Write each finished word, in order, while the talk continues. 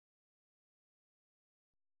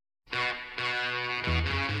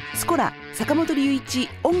スコラ坂本龍一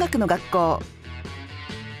音楽の学校。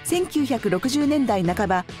1960年代半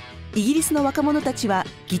ば、イギリスの若者たちは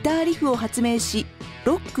ギターリフを発明し、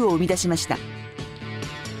ロックを生み出しました。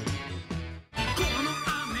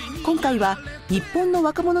今回は日本の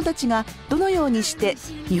若者たちがどのようにして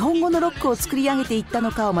日本語のロックを作り上げていった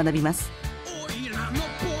のかを学びます。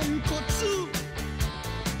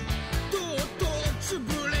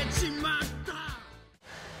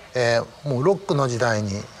もうロックの時代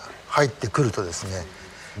に入ってくるとですね、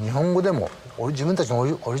日本語でも自分たちの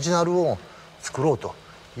オリジナルを作ろうと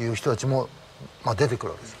いう人たちも、出てく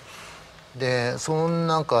るわけです。でその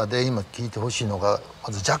中で今聞いてほしいのが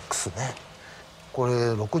まずジャックスね。こ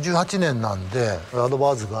れ68年なんでヤド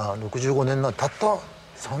バーズが65年なたった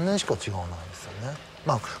3年しか違わないんですよね。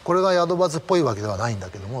これがヤドバーズっぽいわけではないんだ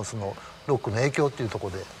けども、そのロックの影響っていうとこ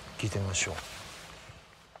ろで聞いてみましょう。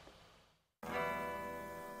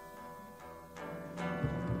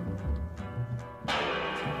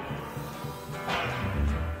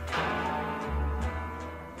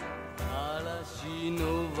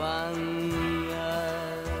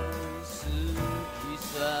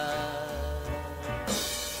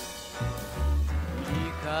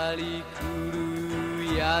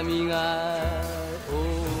闇が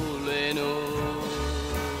俺の道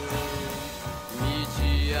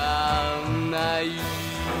案内。ち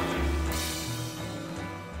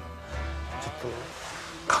ょっと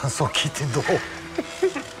感想聞いてどう？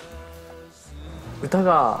歌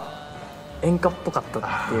が演歌っぽかったっ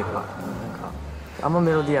ていうか、なんかあんま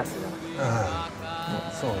メロディアスじゃない、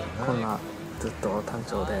そうだね。こんなずっと単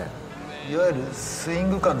調で、いわゆるスイン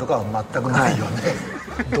グ感とかは全くないよね。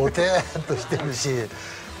ドテーンとしてるし、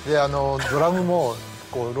でドラムも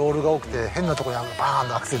こうロールが多くて変なところにバーン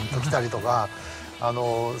とアクセントきたりとか、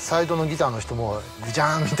サイドのギターの人もグジ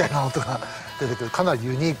ャーンみたいな音が出てくる、かなり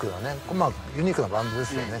ユニークなね、ユニークなバンドで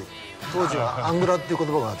すよね。当時はアングラっていう言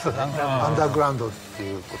葉があってね、アンダーグラウンドって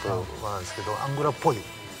いう言葉なんですけど、アングラっぽい。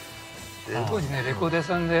当時ねレコード屋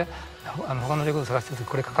さんで他のレコード探してる時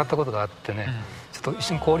これかかったことがあってね、ちょっと一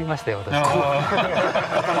瞬凍りましたよ私。固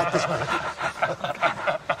まってしまった。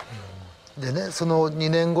でね、その2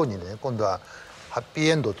年後にね、今度はハッピー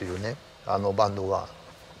エンドというねバンドが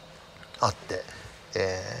あって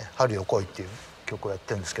「春よ来い」っていう曲をやっ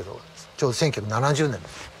てるんですけど、ちょうど1970年で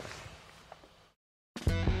す。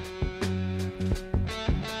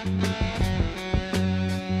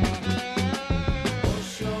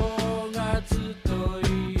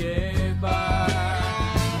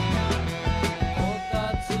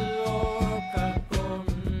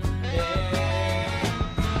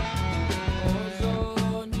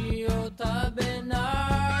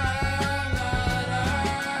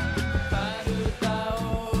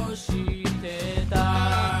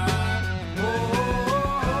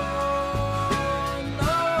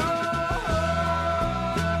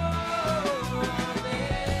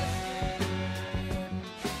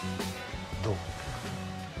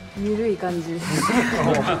緩い感じ。バ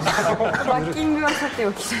ッキングはさて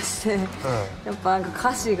おきとして、やっぱなん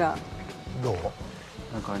か歌詞がどう？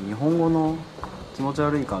なんか日本語の気持ち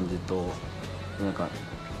悪い感じとなんか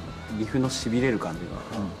リフのしびれる感じが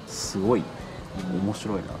すごい面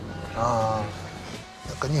白いな。な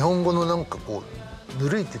んか日本語のなんかこうぬ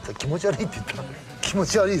るいって言ったら気持ち悪いって言ったら気持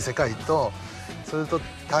ち悪い世界とそれと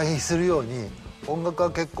対比するように音楽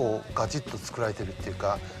は結構ガチッと作られてるっていう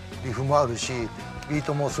か、リフもあるしビー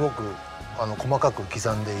トもすごく細かく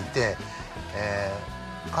刻んでいて、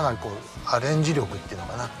かなりこうアレンジ力っていうの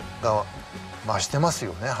かなが増してます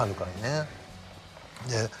よね、はるかにね。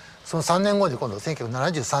でその3年後に今度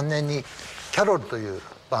1973年にキャロルという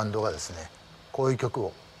バンドがですねこういう曲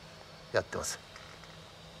をやってます。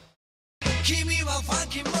君はファン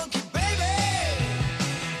キーモンキーベイベ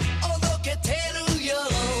ーおどけてるよ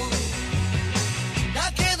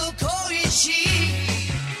だけど恋しい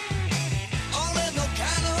俺の彼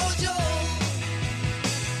女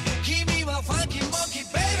君はファンキーモンキ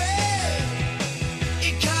ーベイベー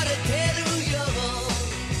イカれてるよ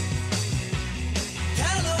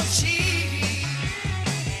楽しい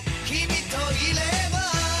君といれば。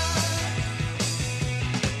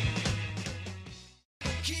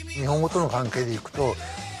日本語との関係でいくと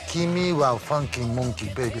「君はファンキーモンキ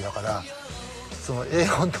ーベイビー」だからその英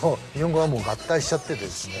語と日本語はもう合体しちゃっててで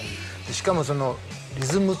すね、しかもそのリ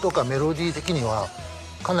ズムとかメロディー的には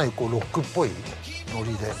かなりこうロックっぽいノ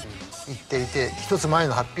リでいっていて、一つ前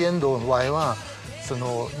の「ハッピーエンド」の場合はそ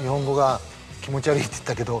の日本語が気持ち悪いって言っ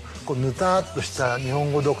たけどこうぬたっとした日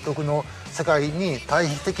本語独特の世界に対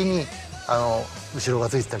比的に後ろが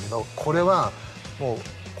ついてたけど、これはもう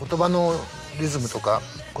言葉のリズムとか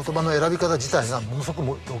言葉の選び方自体がものすご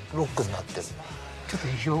くロックになってるっちょっと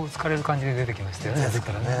意表をつかれる感じで出てきましたよね。です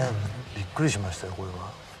からね、びっくりしましたよこれは。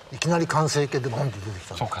いきなり完成形でボンって出てき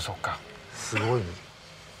た。そうかそうか。すごいね。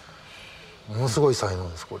ものすごい才能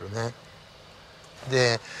ですこれね。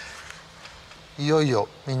でいよいよ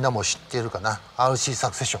みんなも知っているかな RC サ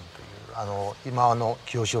クセションという今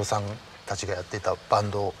清志郎さんたちがやっていたバン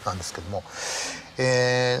ドなんですけども、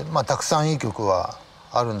たくさんいい曲は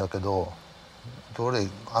あるんだけど、どれ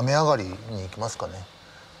雨上がりに行きますかね。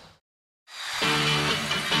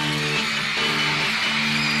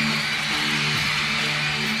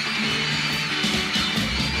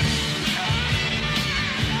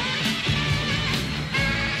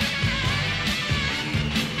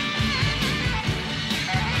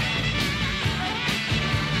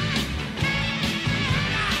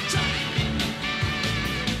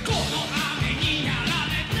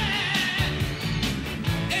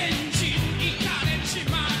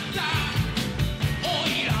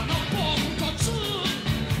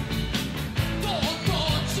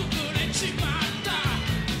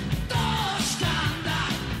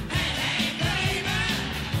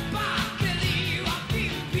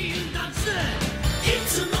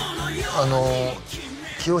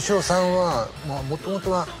清志郎さんはもとも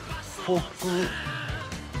とはフォー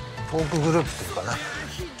クグループというかな、そ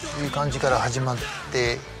ういう感じから始まっ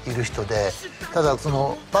ている人で、ただそ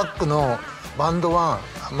のバックのバンドは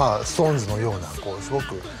ストーンズのようなすご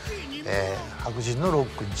く、白人のロッ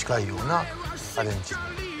クに近いようなアレンジ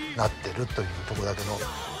になってるというところだけど、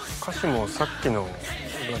歌詞もさっきの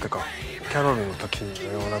なんていうかキャロルの時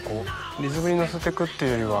のようなリズムに乗せていくってい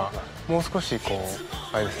うよりは、もう少し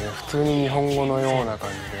あれですね、普通に日本語のような感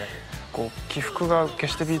じで起伏が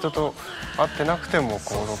決してビートと合ってなくてもロ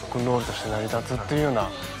ックンロールとして成り立つっていうような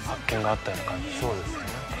発見があったような感じ。そうです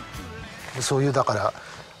ね。そういうだから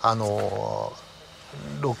ロ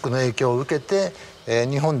ックの影響を受けて、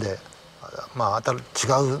日本で違う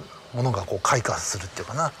ものが開花するっていう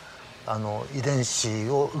かな、遺伝子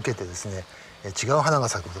を受けてですね、違う花が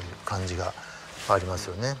咲くという感じがあります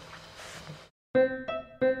よね。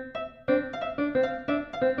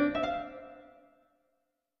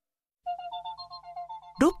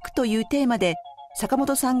ロックというテーマで坂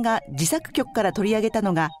本さんが自作曲から取り上げた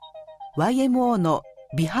のが YMO の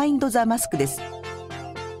ビハインド・ザ・マスクです。で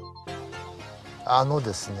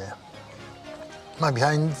すね、ビ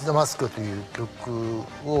ハインド・ザ・マスクという曲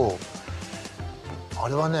を、あ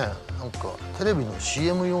れはね、なんかテレビの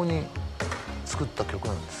CM 用に作った曲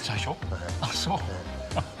なんですよ。最初？あ、そう。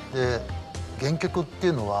で原曲って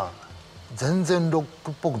いうのは全然ロッ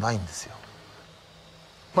クっぽくないんですよ。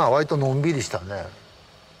割とのんびりしたね、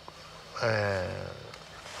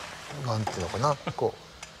なんていうのかな、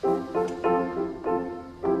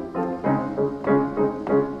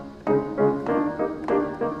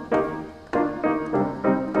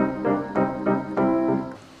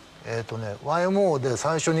YMO で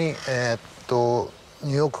最初にニュー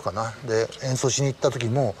ヨークかなで演奏しに行った時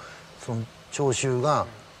も、その聴衆が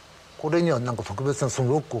これにはなんか特別なそ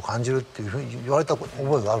のロックを感じるっていうふうに言われた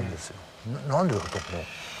覚えがあるんですよ。なんでだと思う？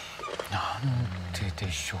なんで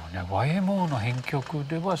でしょうね。 YMO の編曲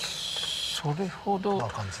ではそれほど感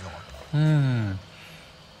じなかった。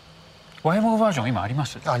YMO バージョン今ありま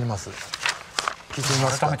す？あります。聞いてみま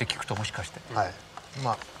すか？改めて聞くともしかして。はい。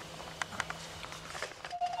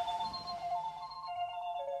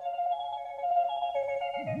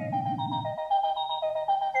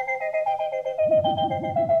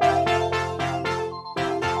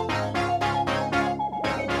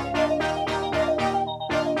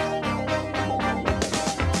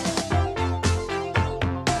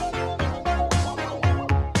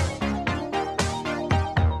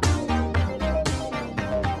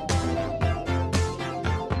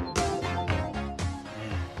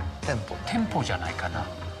テンポじゃないかな。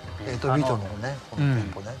ビートのね、このテン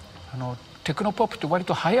ポね。テクノポップって割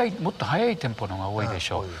ともっと速いテンポの方が多いでし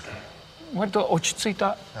ょう。割と落ち着い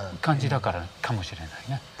た感じだからかもしれない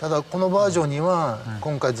ね。ただこのバージョンには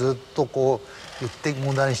今回ずっと言って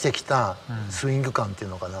問題にしてきたスイング感っていう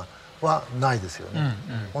のかなはないですよね。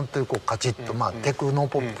本当にカチッと、テクノ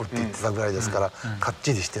ポップって言ってたぐらいですからかっ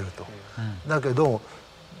ちりしてると。だけど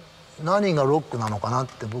何がロックなのかなっ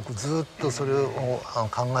て僕ずっとそれを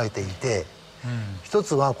考えていて、一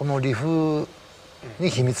つはこのリフに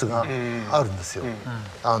秘密があるんですよ。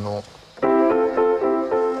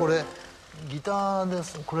これギターで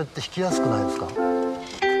す。これって弾きやすくないですか？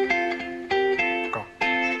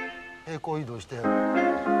平行移動して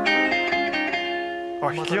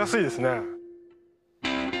弾きやすいですね。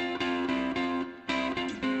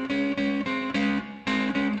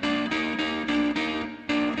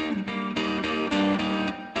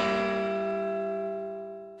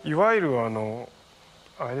いわゆる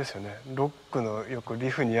あれですよね、ロックのよくリ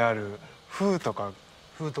フにあるフーとか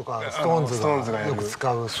ストーンズがよく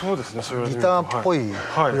使う、そうですね、ギターっぽいフレ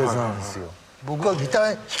ーズなんですよ。僕はギタ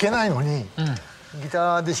ー弾けないのに、ギ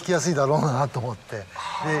ターで弾きやすいだろうなと思って、で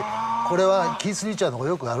これはキース・リチャードが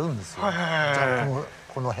よくやるんですよ、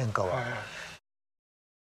この変化は。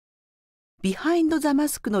ビハインド・ザ・マ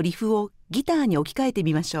スクのリフをギターに置き換えて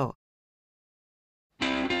みましょう。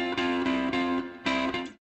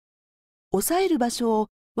押さえる場所を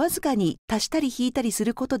わずかに足したり引いたりす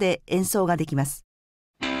ることで演奏ができます。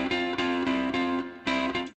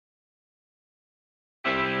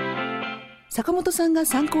坂本さんが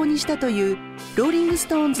参考にしたというローリング・ス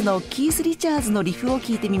トーンズのキース・リチャーズのリフを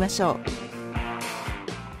聴いてみましょ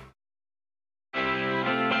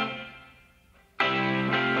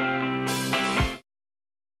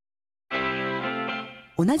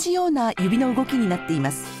う。同じような指の動きになってい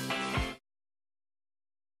ます。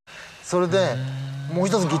それでもう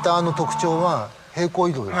一つギターの特徴は平行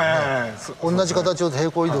移動ですね。同じ形を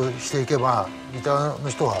平行移動していけばギターの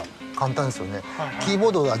人は簡単ですよね。キーボ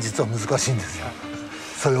ードが実は難しいんですよ、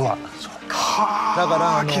それは。だか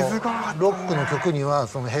らロックの曲には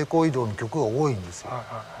その平行移動の曲が多いんですよ。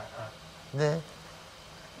ね、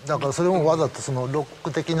だからそれもわざとそのロッ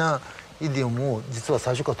ク的なイディオムを実は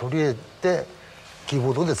最初から取り入れてキー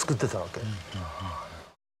ボードで作ってたわけ。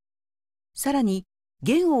さらに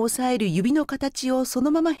弦を押さえる指の形をその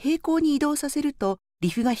まま平行に移動させるとリ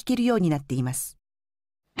フが弾けるようになっています。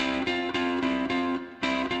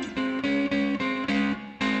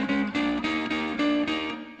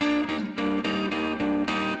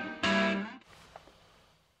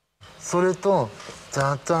それと「チ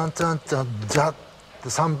ャンチャンチャンチャンジャ」って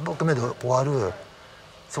3拍目で終わる、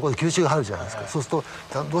そこで休止が入るじゃないですか。そうする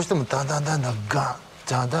とどうしてもダンダンダンダンガン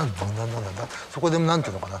ジャンダンダンダンダンダン、そこでなんて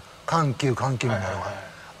いうのかな、緩急緩急みたいなのが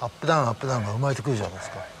アップダウンアップダウンが生まれてくるじゃないです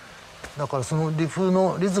か。だからそのリフ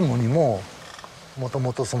のリズムにももと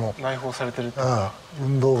もとその内包されてるっていうか、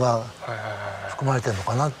運動が含まれてるの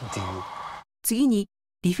かなっていう。次に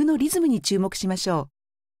リフのリズムに注目しましょう。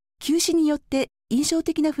休止によって印象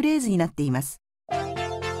的なフレーズになっています。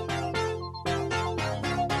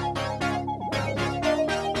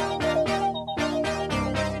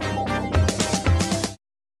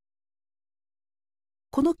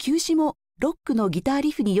この休止もロックのギター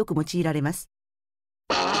リフによく用いられます。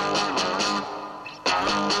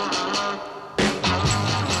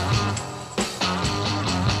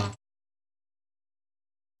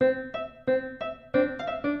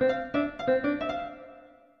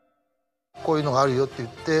こういうのがあるよって言っ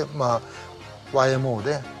て、YMO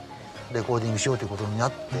でレコーディングしようということにな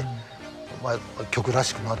って、曲ら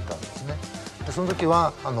しくなったんですね。でその時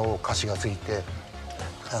は歌詞がついて、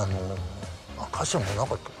歌詞はもうな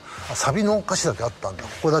かった、サビの歌詞だけあったんだ、こ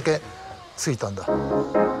こだけついたんだね。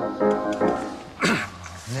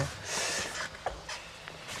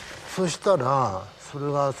そしたらそ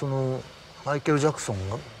れがそのマイケル・ジャクソン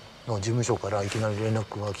の事務所からいきなり連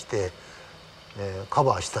絡が来て、カ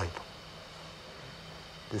バーしたいと。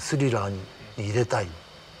でスリラーに入れたいっ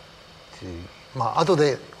ていう、後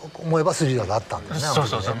で思えばスリラーがあったんだよね。そう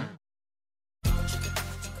そうそう。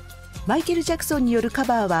マイケル・ジャクソンによるカ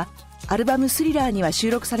バーはアルバム「スリラー」には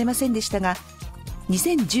収録されませんでしたが、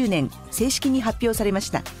2010年正式に発表されま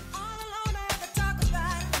した。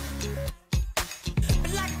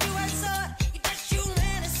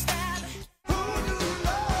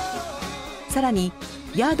さらに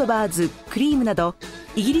ヤードバーズ、クリームなど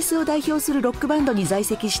イギリスを代表するロックバンドに在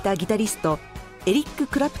籍したギタリストエリック・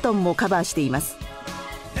クラプトンもカバーしています。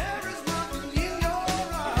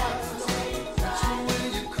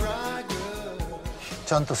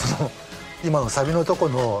ちゃんとその今のサビのとこ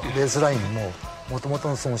のベースラインももともと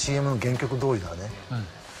のその CM の原曲通りだね、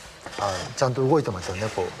ちゃんと動いてましたよ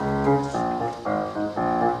ね、こう。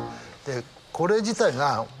でこれ自体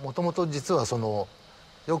がもともと実はその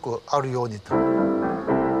よくあるように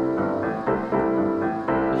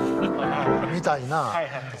みたいな、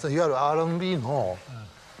そのいわゆる R&B の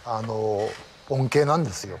音形なん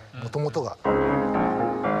ですよ、もともとが。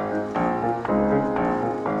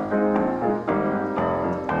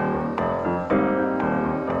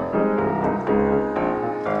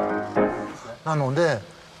なので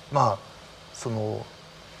その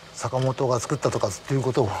坂本が作ったとかっていう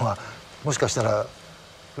ことはもしかしたら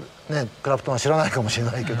ねクラプトンは知らないかもしれ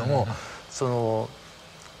ないけども、その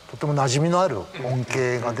とても馴染みのある音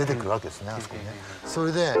形が出てくるわけですね、あそこにね。そ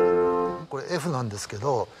れでこれ F なんですけ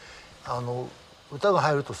ど、歌が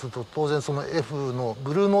入るとすると当然その F の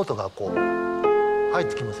ブルーノートがこう入っ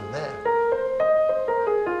てきますよね。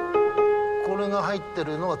これが入って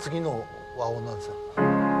るのが次の和音なんですよ。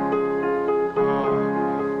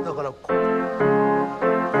から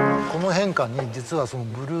この変化に実はその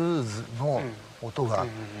ブルーズの音が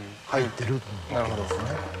入ってるわけですね。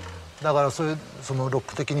だからそのロッ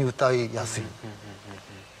ク的に歌いやすい。い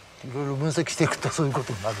ろいろ分析していくとそういうこ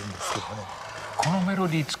とになるんですけどね。このメロ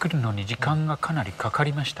ディー作るのに時間がかなりかか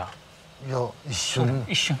りました？いや一瞬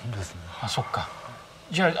ですね。あ、そっか。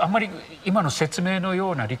じゃああんまり今の説明の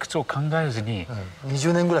ような理屈を考えずに、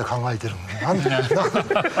20年ぐらい考えてるのになんで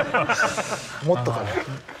もっとかね、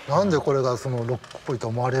なんでこれがそのロックっぽいと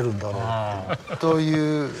思われるんだろうと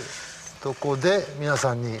いうとこで皆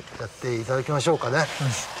さんにやっていただきましょうかね。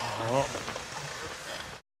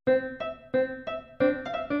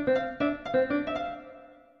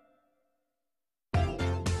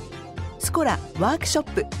スコラワークショ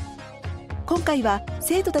ップ。今回は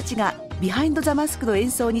生徒たちがビハインド・ザ・マスクの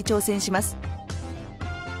演奏に挑戦します。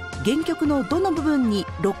原曲のどの部分に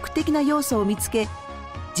ロック的な要素を見つけ、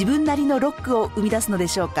自分なりのロックを生み出すので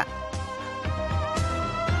しょうか。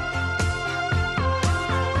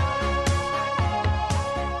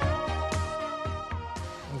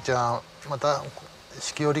じゃあまた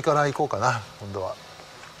式折から行こうかな、今度は。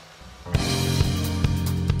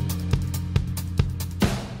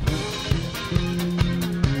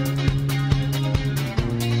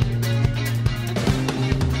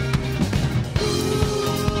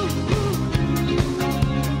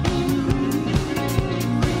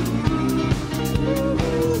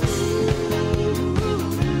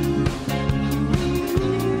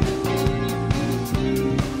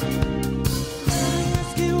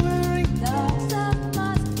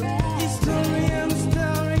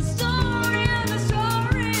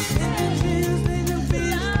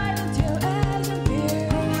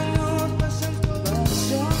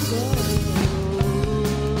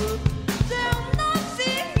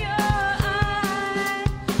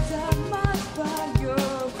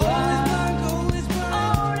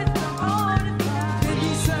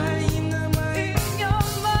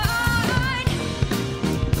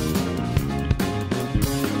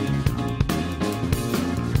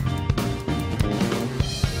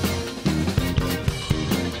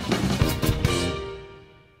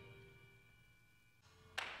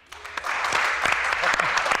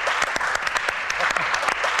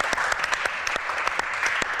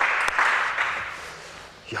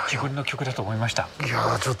自分の曲だと思いました。い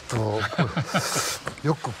やちょっと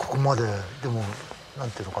よくここまででもな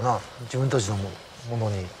んていうのかな、自分たちのもの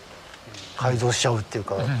に改造しちゃうっていう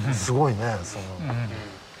か、すごいね、その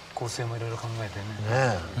構成もいろいろ考えて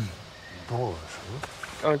ね。どうで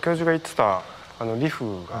す？教授が言ってたリ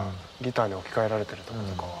フがギターに置き換えられてるところ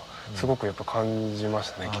とかはすごくやっぱ感じま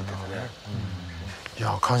したね、聞いててね。い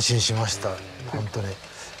や感心しました、本当に。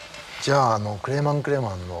じゃあクレーマン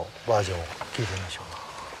のバージョンを聞いてみましょう。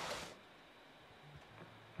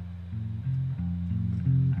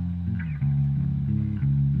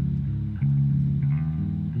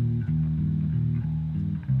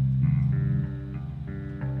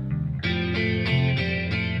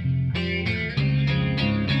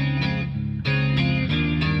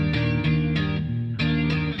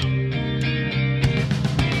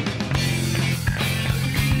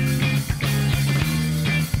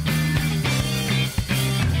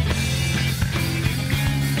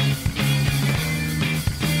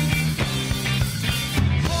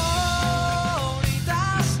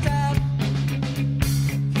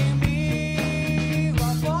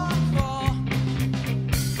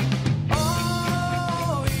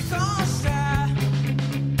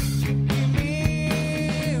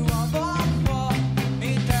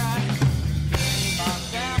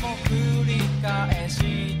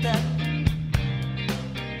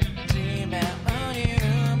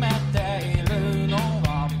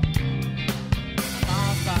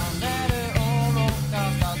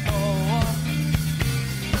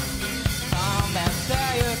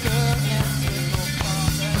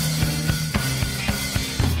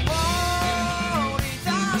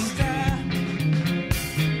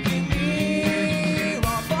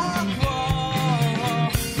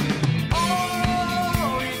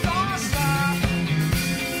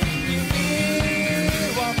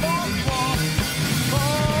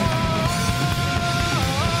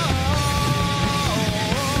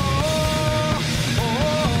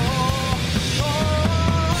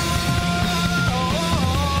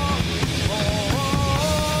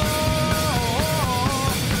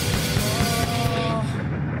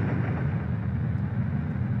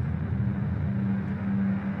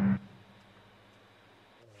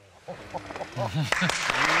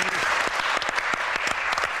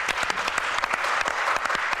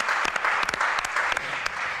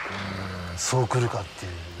そう来るかってい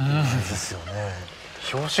う感じですよね。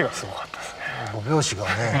表紙がすごかったですね。5拍子がね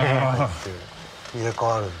入って入れ替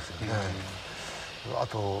わるんですよね。あ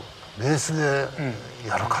とベースで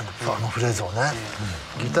やるかと、あのフレーズをね、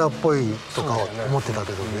ギターっぽいとか思ってた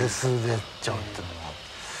けど、ベースでやっちゃうっていうのは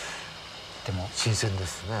でも新鮮で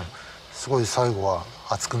すね。すごい最後は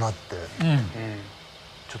熱くなって、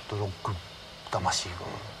ちょっとロック魂が、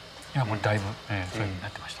いやもうだいぶそういう風にな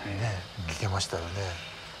ってましたね。聞けましたよね。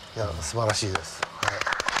いや素晴らしいです。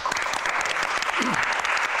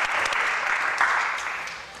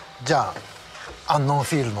じゃあアンノン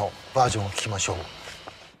フィールのバージョンを聞きましょう。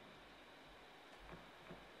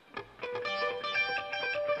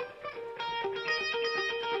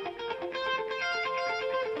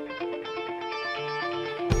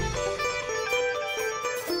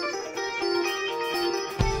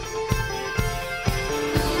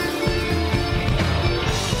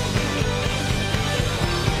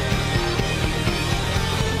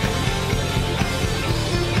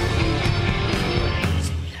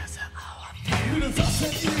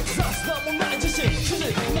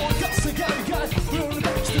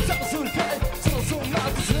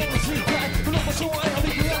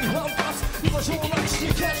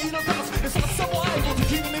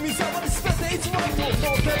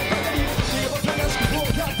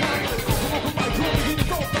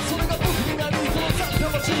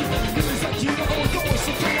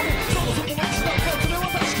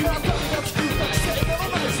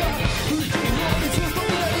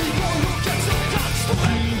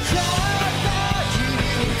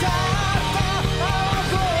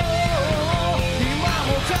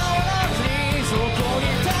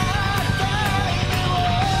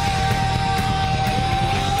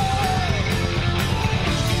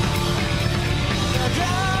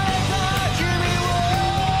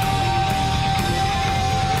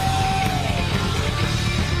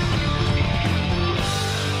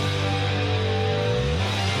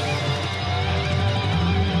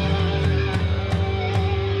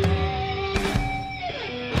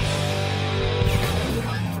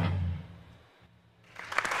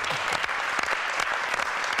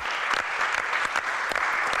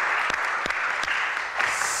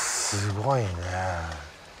すごいね。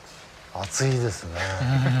熱いですね。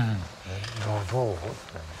どう？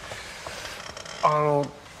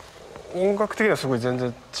音楽的にはすごい全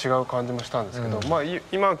然違う感じもしたんですけど、まあ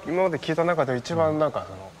今まで聞いた中で一番なんか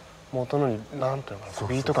その元のになんていうのかな、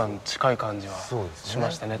ビート感に近い感じはし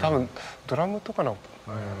ましたね。多分ドラムとかのか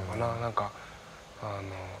な、なんか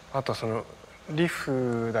あとそのリ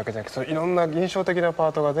フだけじゃなくて、そのいろんな印象的なパ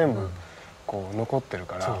ートが全部こう残ってる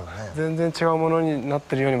から、全然違うものになっ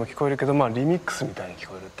てるようにも聞こえるけど、まあリミックスみたいに聞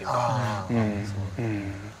こえるっていうか、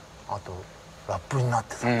あとラップになっ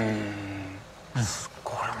てた。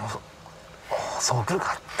これもそうくる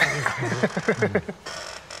かっていう感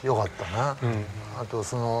じ。よかったね。あと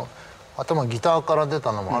その頭ギターから出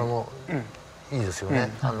たのもあれもいいですよね。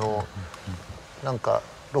なんか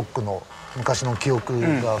ロックの昔の記憶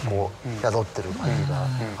がこう宿ってる感じが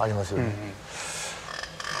ありますよね。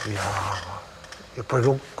いややっぱり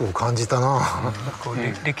ロックを感じたな。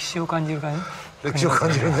歴史を感じる感じ。歴史を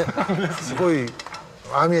感じるね。すごい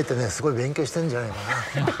ああ見えてね、すごい勉強してるんじゃないか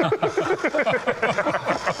な。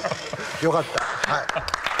よかった。はい。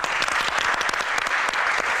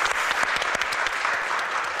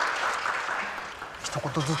一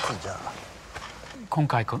言ずつじゃあ。今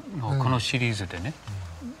回このシリーズでね、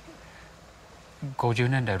50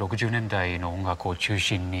年代60年代の音楽を中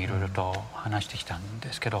心にいろいろと話してきたん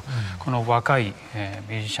ですけど、この若いミュ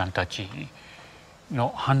ージシャンたち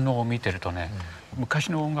の反応を見てるとね、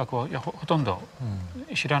昔の音楽をほとんど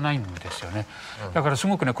知らないんですよね。だからす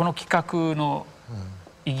ごくね、この企画の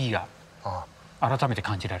意義が改めて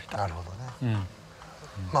感じられた。なるほどね。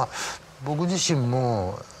まあ僕自身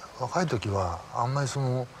も若い時はあんまりそ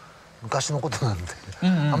の昔のことなんて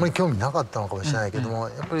あんまり興味なかったのかもしれないけども、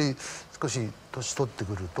やっぱり少し年取って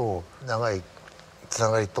くると長いつな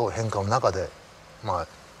がりと変化の中で、まあ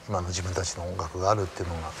今の自分たちの音楽があるっていう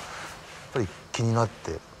のがやっぱり気になっ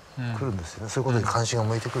てくるんですよね。そういうことに関心が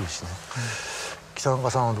向いてくるしね。北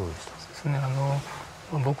中さんはどうでした？ですね、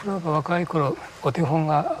僕らが若い頃お手本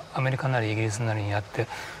がアメリカなりイギリスなりにあって、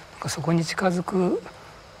そこに近づ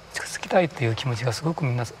きたいっていう気持ちがすごく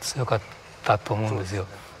みんな強かったと思うんですよ。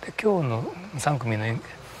で今日の3組の演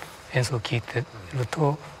奏を聴いてる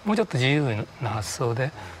と、もうちょっと自由な発想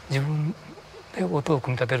で自分で音を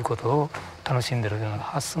組み立てることを楽しんでるような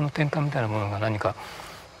発想の転換みたいなものが何か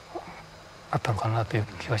あったのかなという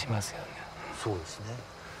気がしますよね。そうですね。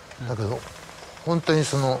だけど本当に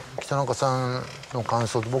その北中さんの感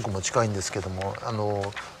想と僕も近いんですけども、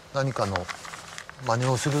何かの真似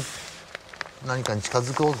をする、何かに近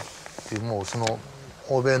づこうっていう、もうその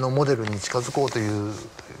欧米のモデルに近づこうという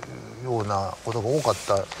ようなことが多かっ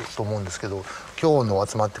たと思うんですけど、今日の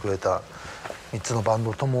集まってくれた3つのバン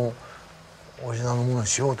ドともオリジナルのものに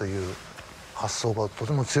しようという発想がと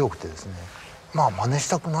ても強くてですね、まあ真似し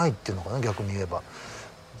たくないっていうのかな、逆に言えば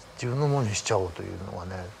自分のものにしちゃおうというのが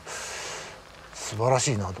ね、素晴ら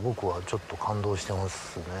しいなと僕はちょっと感動してま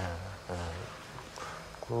すね。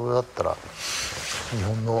これだったら日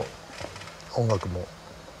本の音楽も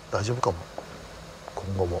大丈夫かも、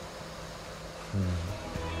今後も。